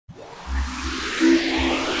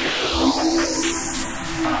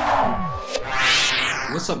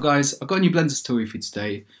What's up guys, I've got a new Blender tutorial for you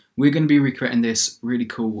today. We're going to be recreating this really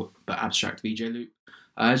cool but abstract VJ loop.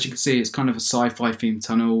 As you can see, it's kind of a sci-fi themed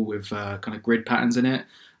tunnel with kind of grid patterns in it.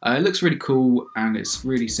 It looks really cool and it's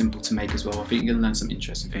really simple to make as well. I think you're going to learn some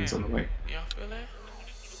interesting things on the way.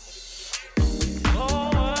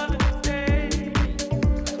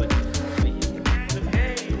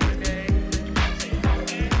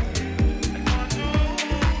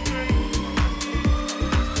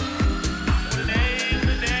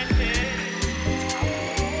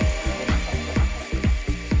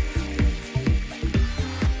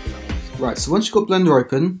 Right, so once you've got Blender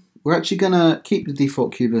open, we're actually going to keep the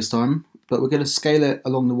default cube this time, but we're going to scale it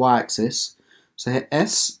along the y-axis. So hit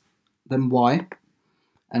S, then Y,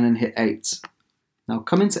 and then hit 8. Now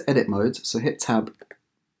come into edit mode, so hit tab,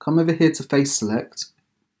 come over here to face select,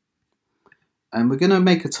 and we're going to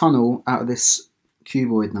make a tunnel out of this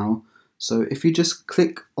cuboid now. So if you just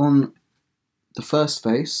click on the first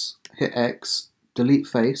face, hit X, delete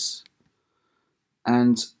face,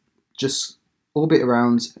 and just orbit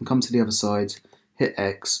around and come to the other side, hit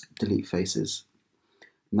X, delete faces.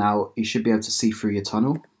 Now you should be able to see through your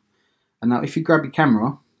tunnel. And now if you grab your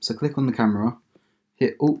camera, so click on the camera,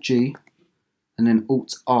 hit Alt G and then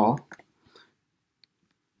Alt R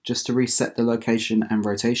just to reset the location and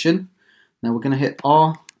rotation. Now we're going to hit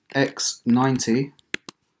R, X, 90.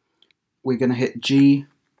 We're going to hit G,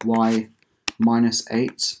 Y,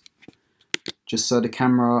 -8 just so the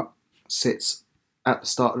camera sits at the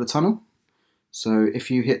start of the tunnel. So if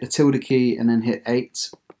you hit the tilde key and then hit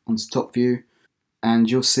 8 onto top view, and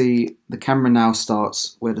you'll see the camera now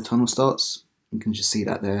starts where the tunnel starts. You can just see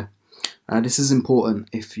that there. This is important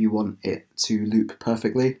if you want it to loop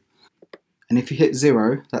perfectly. And if you hit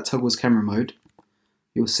 0, that toggles camera mode,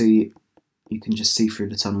 you'll see you can just see through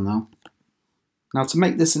the tunnel now. Now to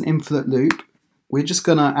make this an infinite loop, we're just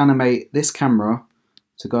going to animate this camera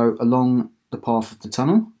to go along the path of the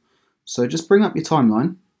tunnel. So just bring up your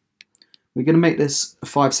timeline. We're going to make this a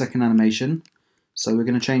 5-second animation, so we're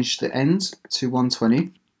going to change the end to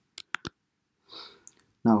 120.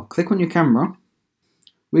 Now click on your camera.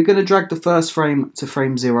 We're going to drag the first frame to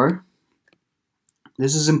frame 0.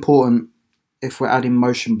 This is important if we're adding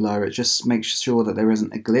motion blur, it just makes sure that there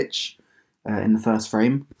isn't a glitch in the first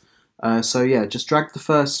frame. So yeah, just drag the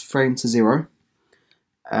first frame to 0,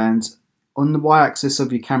 and on the y-axis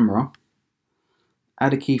of your camera,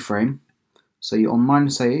 add a keyframe. So you're on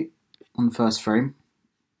 -8. On the first frame,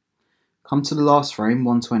 come to the last frame,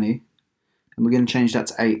 120, and we're going to change that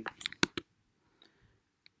to 8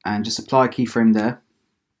 and just apply a keyframe there.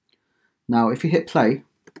 Now if you hit play,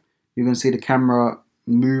 you're going to see the camera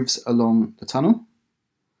moves along the tunnel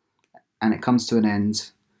and it comes to an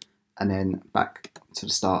end and then back to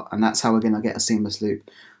the start, and that's how we're going to get a seamless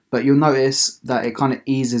loop. But you'll notice that it kind of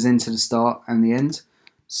eases into the start and the end.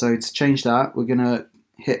 So to change that, we're going to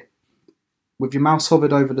hit, with your mouse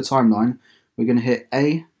hovered over the timeline, we're going to hit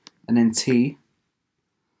A and then T,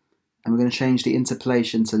 and we're going to change the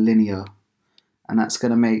interpolation to linear, and that's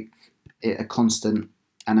going to make it a constant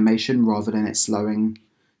animation rather than it slowing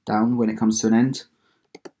down when it comes to an end.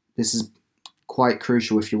 This is quite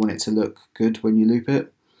crucial if you want it to look good when you loop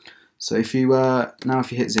it. So if you now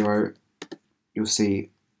if you hit 0, you'll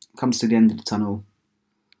see it comes to the end of the tunnel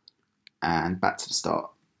and back to the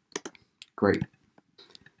start. Great.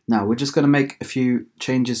 Now we're just going to make a few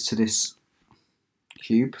changes to this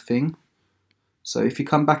cube thing. So if you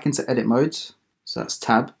come back into edit mode, so that's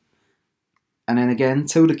tab, and then again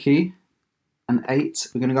tilde key and 8,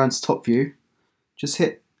 we're going to go into top view. Just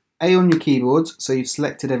hit A on your keyboard so you've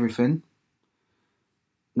selected everything.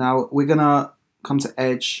 Now we're going to come to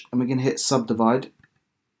edge and we're going to hit subdivide,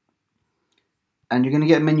 and you're going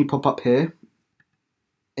to get a menu pop up here.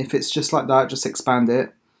 If it's just like that, just expand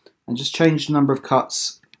it and just change the number of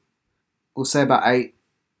cuts. We'll say about 8.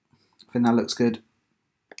 I think that looks good.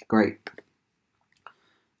 Great.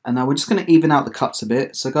 And now we're just going to even out the cuts a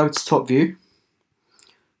bit. So go to top view,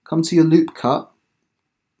 come to your loop cut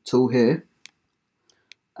tool here,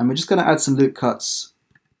 and we're just going to add some loop cuts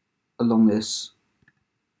along this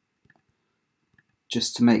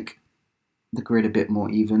just to make the grid a bit more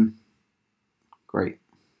even. Great.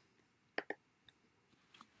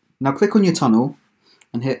 Now click on your tunnel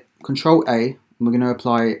and hit Ctrl A, and we're going to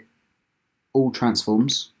apply all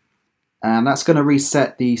transforms, and that's going to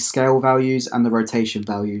reset the scale values and the rotation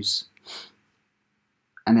values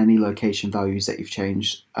and any location values that you've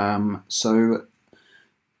changed. So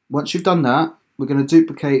once you've done that, we're going to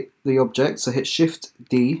duplicate the object, so hit Shift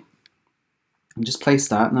D and just place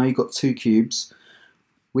that. Now you've got 2 cubes.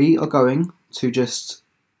 We are going to just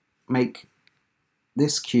make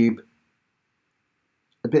this cube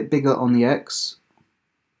a bit bigger on the X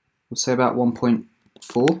We'll say about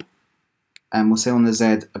 1.4, and we'll say on the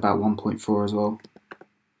Z about 1.4 as well.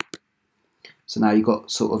 So now you've got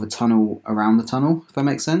sort of a tunnel around the tunnel, if that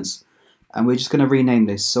makes sense. And we're just going to rename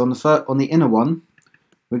this. So on the inner one,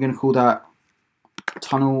 we're going to call that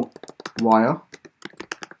tunnel wire,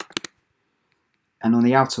 and on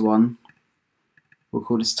the outer one, we'll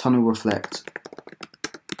call this tunnel reflect.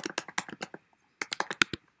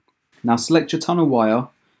 Now select your tunnel wire.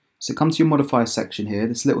 So come to your modifier section here,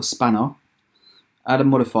 this little spanner, add a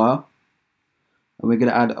modifier, and we're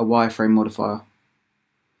going to add a wireframe modifier.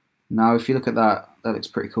 Now if you look at that, that looks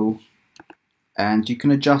pretty cool. And you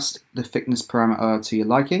can adjust the thickness parameter to your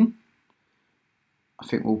liking. I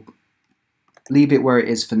think we'll leave it where it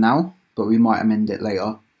is for now, but we might amend it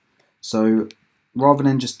later. So rather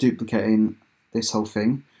than just duplicating this whole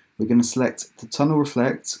thing, we're going to select the tunnel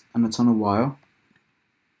reflect and the tunnel wire.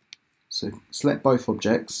 So select both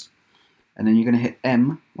objects, and then you're going to hit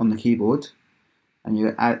M on the keyboard, and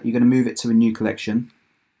you're going to move it to a new collection,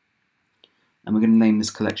 and we're going to name this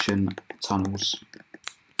collection tunnels.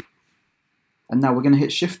 And now we're going to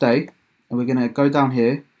hit Shift A, and we're going to go down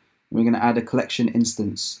here, and we're going to add a collection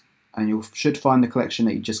instance, and you should find the collection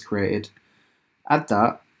that you just created. Add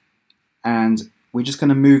that, and we're just going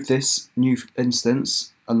to move this new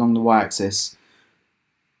instance along the y-axis.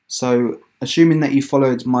 So assuming that you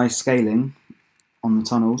followed my scaling on the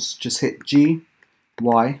tunnels, just hit G,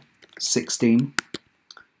 Y, 16,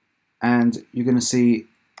 and you're going to see,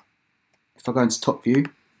 if I go into top view,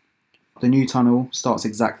 the new tunnel starts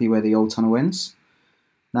exactly where the old tunnel ends.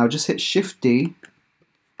 Now just hit Shift D,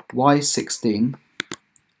 Y, 16,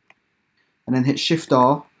 and then hit Shift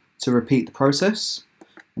R to repeat the process,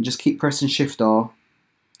 and just keep pressing Shift R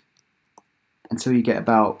until you get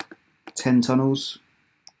about 10 tunnels.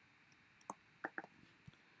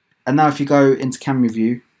 And now if you go into camera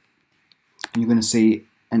view, you're going to see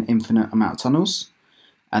an infinite amount of tunnels.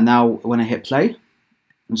 And now when I hit play,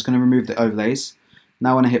 I'm just going to remove the overlays.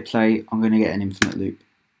 Now when I hit play, I'm going to get an infinite loop.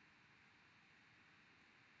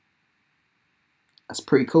 That's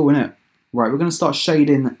pretty cool, isn't it? Right, we're going to start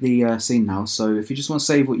shading the scene now. So if you just want to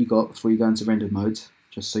save what you got before you go into render mode,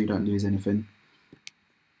 just so you don't lose anything.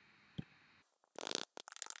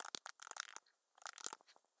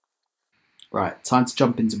 Right, time to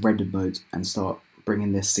jump into render mode and start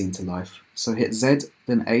bringing this scene to life. So hit Z,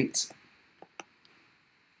 then 8,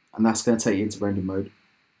 and that's going to take you into render mode.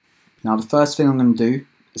 Now the first thing I'm going to do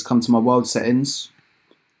is come to my world settings,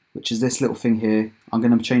 which is this little thing here. I'm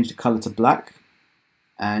going to change the color to black,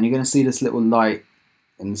 and you're going to see this little light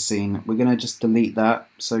in the scene. We're going to just delete that.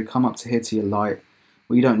 So come up to here to your light.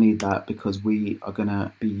 Well, you don't need that because we are going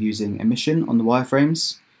to be using emission on the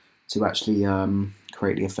wireframes to actually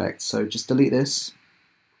create the effect. So just delete this.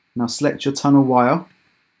 Now select your tunnel wire.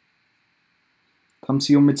 Come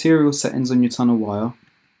to your material settings on your tunnel wire.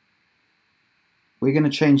 We're going to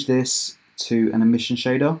change this to an emission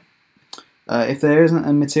shader. If there isn't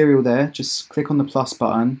a material there, just click on the plus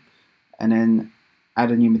button and then add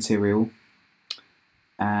a new material,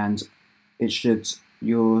 and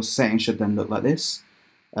your setting should then look like this.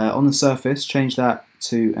 On the surface, change that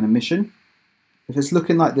to an emission. If it's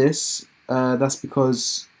looking like this, that's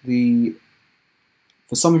because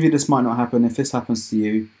for some of you this might not happen. If this happens to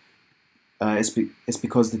you, it's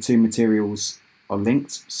because the two materials are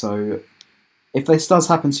linked. So if this does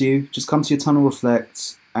happen to you, just come to your tunnel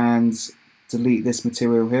reflect and delete this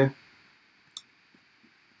material here.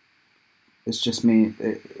 It's just me.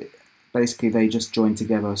 Basically, they just join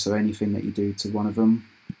together, so anything that you do to one of them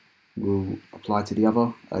will apply to the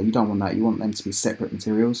other. You don't want that. You want them to be separate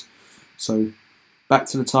materials. So back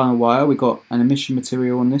to the tunnel wire, we got an emission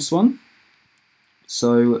material on this one.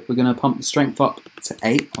 So we're going to pump the strength up to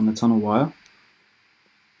 8 on the tunnel wire,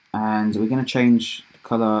 and we're going to change the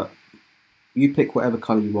color. You pick whatever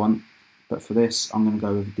color you want, but for this, I'm going to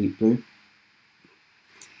go with a deep blue.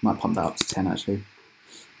 Might pump that up to 10 actually.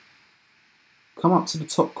 Come up to the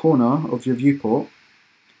top corner of your viewport.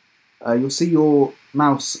 You'll see your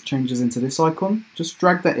mouse changes into this icon. Just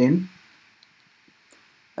drag that in,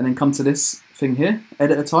 and then come to this thing here,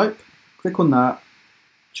 editor type. Click on that,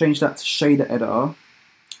 change that to shader editor,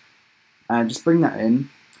 and just bring that in.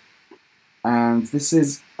 And this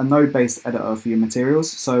is a node-based editor for your materials.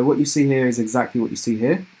 So what you see here is exactly what you see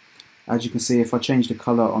here. As you can see, if I change the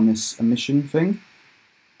color on this emission thing,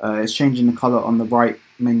 it's changing the color on the right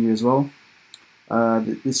menu as well.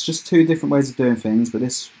 There's just two different ways of doing things, but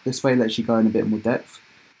this way lets you go in a bit more depth.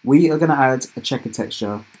 We are going to add a checker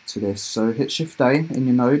texture to this. So hit Shift A in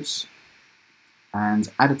your nodes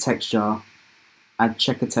and add a texture, add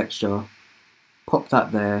checker texture, pop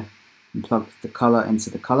that there, and plug the color into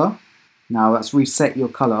the color. Now that's reset your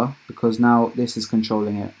color because now this is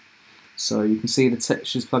controlling it. So you can see the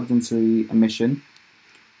textures plugged into the emission,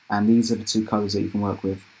 and these are the two colors that you can work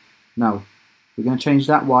with. Now we're going to change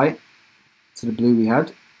that white to the blue we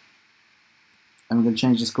had, and we're going to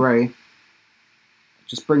change this grey.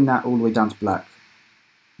 Just bring that all the way down to black,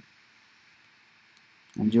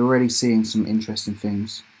 and you're already seeing some interesting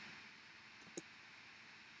things.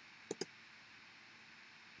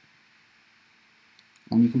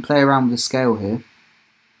 And you can play around with the scale here.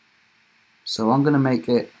 So I'm going to make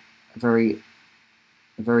it a very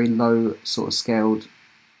low sort of scaled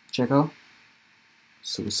checker.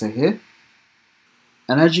 So we'll say here.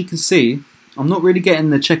 And as you can see, I'm not really getting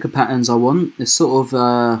the checker patterns I want. It's sort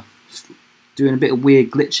of doing a bit of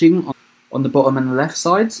weird glitching on the bottom and the left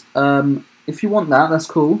sides. If you want that, that's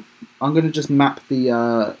cool. I'm going to just map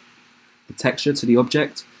the texture to the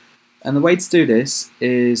object. And the way to do this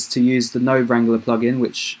is to use the Node Wrangler plugin,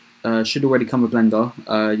 which should already come with Blender.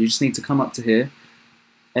 You just need to come up to here,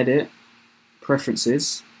 Edit,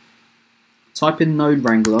 Preferences, type in Node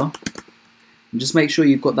Wrangler, and just make sure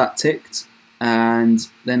you've got that ticked. And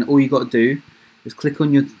then all you got to do is click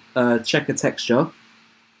on your checker texture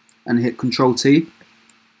and hit Ctrl T,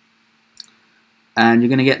 and you're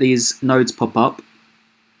going to get these nodes pop up.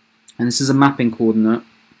 And this is a mapping coordinate,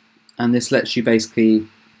 and this lets you basically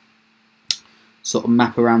sort of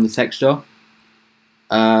map around the texture,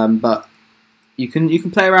 but you can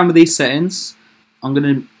play around with these settings. I'm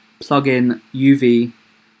going to plug in Evee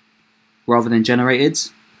rather than generated,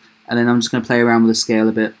 and then I'm just going to play around with the scale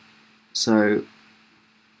a bit. So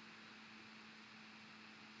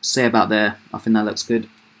say about there, I think that looks good.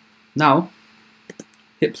 Now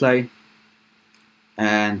hit play,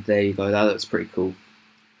 and there you go, that looks pretty cool.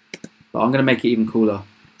 But I'm going to make it even cooler.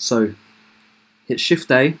 So hit Shift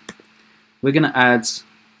A. We're going to add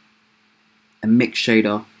a mix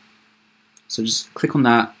shader. So just click on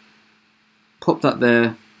that, pop that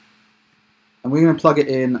there, and we're going to plug it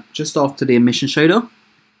in just after the emission shader.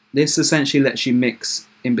 This essentially lets you mix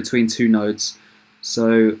in between two nodes.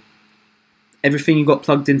 So everything you got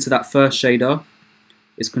plugged into that first shader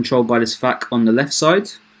is controlled by this FAC on the left side,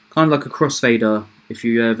 kind of like a crossfader if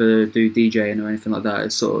you ever do DJing or anything like that.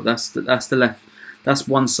 It's sort of that's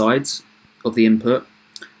one side of the input.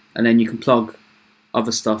 And then you can plug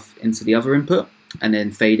other stuff into the other input and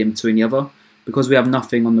then fade in between the other. Because we have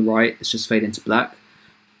nothing on the right, it's just fade into black.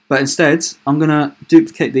 But instead, I'm going to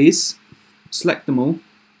duplicate these, select them all,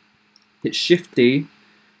 hit Shift D,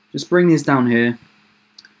 just bring these down here,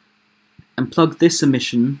 and plug this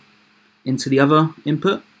emission into the other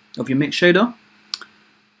input of your mix shader.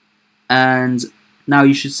 And now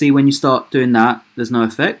you should see when you start doing that, there's no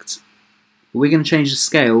effect. But we're going to change the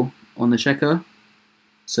scale on the checker.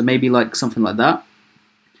 So maybe like something like that.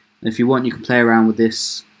 And if you want, you can play around with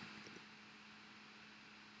this.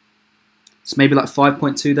 So maybe like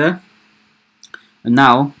 5.2 there. And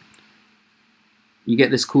now you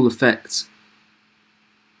get this cool effect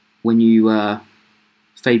when you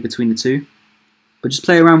fade between the two. But just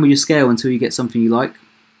play around with your scale until you get something you like.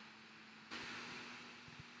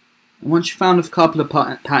 And once you've found a couple of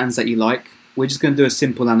patterns that you like, we're just going to do a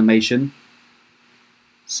simple animation.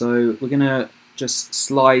 So we're going to just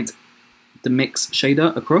slide the mix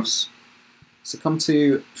shader across. So come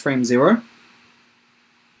to frame 0.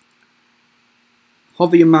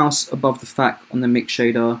 Hover your mouse above the FAC on the mix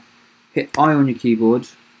shader, hit I on your keyboard,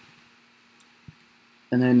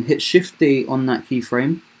 and then hit Shift D on that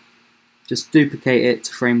keyframe. Just duplicate it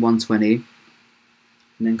to frame 120, and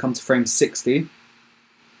then come to frame 60,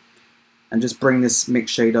 and just bring this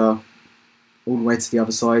mix shader all the way to the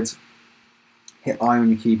other side. Hit I on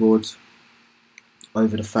your keyboard,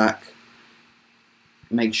 over the FAC.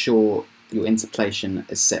 Make sure your interpolation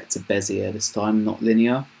is set to Bezier this time, not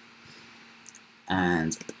linear.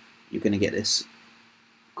 And you're going to get this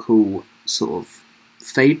cool sort of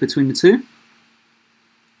fade between the two.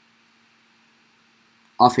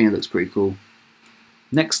 I think it looks pretty cool.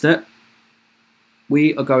 Next step,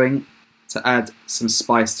 we are going to add some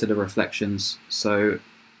spice to the reflections. So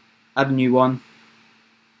add a new one.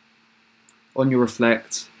 On your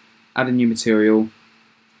reflect, add a new material.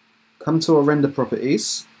 Come to our render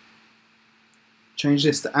properties. Change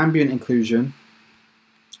this to ambient inclusion.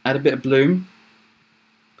 Add a bit of bloom.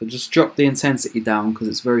 But just drop the intensity down because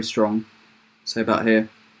it's very strong. So about here.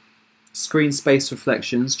 Screen space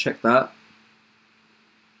reflections, check that.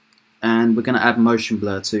 And we're going to add motion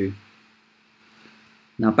blur too.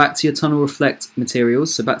 Now back to your tunnel reflect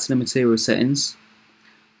materials, so back to the material settings.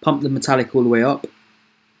 Pump the metallic all the way up.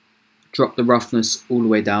 Drop the roughness all the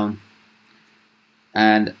way down.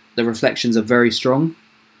 And the reflections are very strong.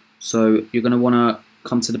 So you're going to want to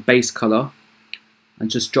come to the base color and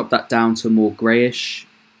just drop that down to a more grayish,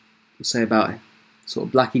 say about sort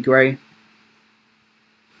of blacky grey.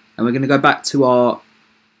 And we're going to go back to our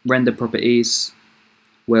render properties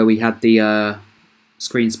where we had the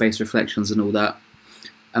screen space reflections and all that.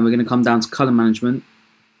 And we're going to come down to color management,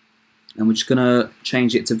 and we're just going to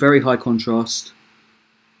change it to very high contrast,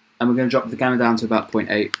 and we're going to drop the gamma down to about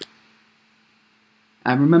 0.8.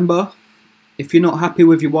 And remember, if you're not happy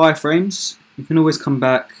with your wireframes, you can always come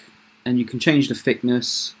back and you can change the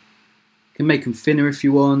thickness. You can make them thinner if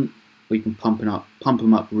you want, or you can pump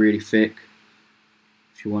them up really thick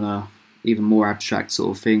if you want a even more abstract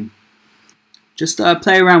sort of thing. Just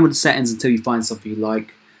play around with the settings until you find something you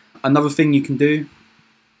like. Another thing you can do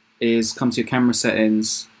is come to your camera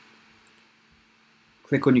settings,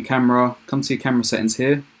 click on your camera, come to your camera settings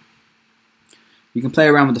here. You can play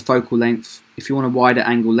around with the focal length. If you want a wider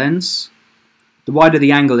angle lens, the wider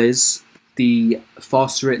the angle is, the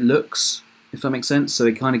faster it looks, if that makes sense. So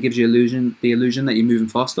it kind of gives you the illusion that you're moving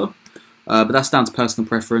faster. But that's down to personal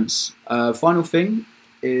preference. Final thing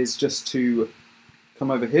is just to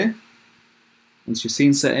come over here into your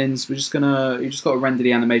scene settings. You just got to render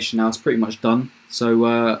the animation now. It's pretty much done.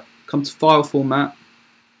 So come to file format.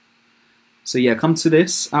 So yeah, come to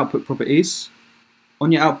this output properties.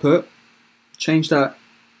 On your output, change that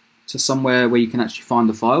to somewhere where you can actually find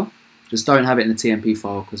the file. Just don't have it in a TMP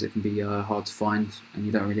file because it can be hard to find, and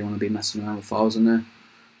you don't really want to be messing around with files in there.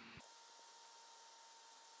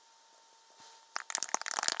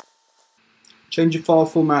 Change your file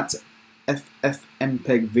format to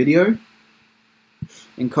FFmpeg video.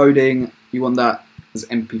 Encoding, you want that as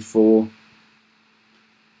MP4.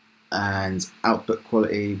 And output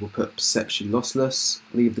quality, we'll put perception lossless.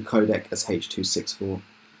 Leave the codec as H.264.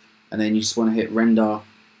 And then you just want to hit render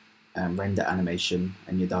and render animation,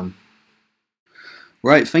 and you're done.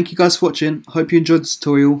 Right, thank you guys for watching. Hope you enjoyed the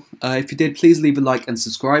tutorial. If you did, please leave a like and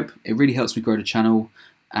subscribe. It really helps me grow the channel.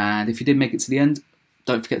 And if you did make it to the end,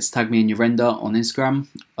 don't forget to tag me in your render on Instagram.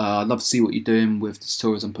 I'd love to see what you're doing with the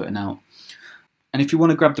tutorials I'm putting out. And if you want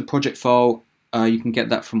to grab the project file, you can get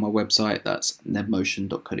that from my website. That's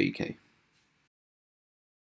nebmotion.co.uk.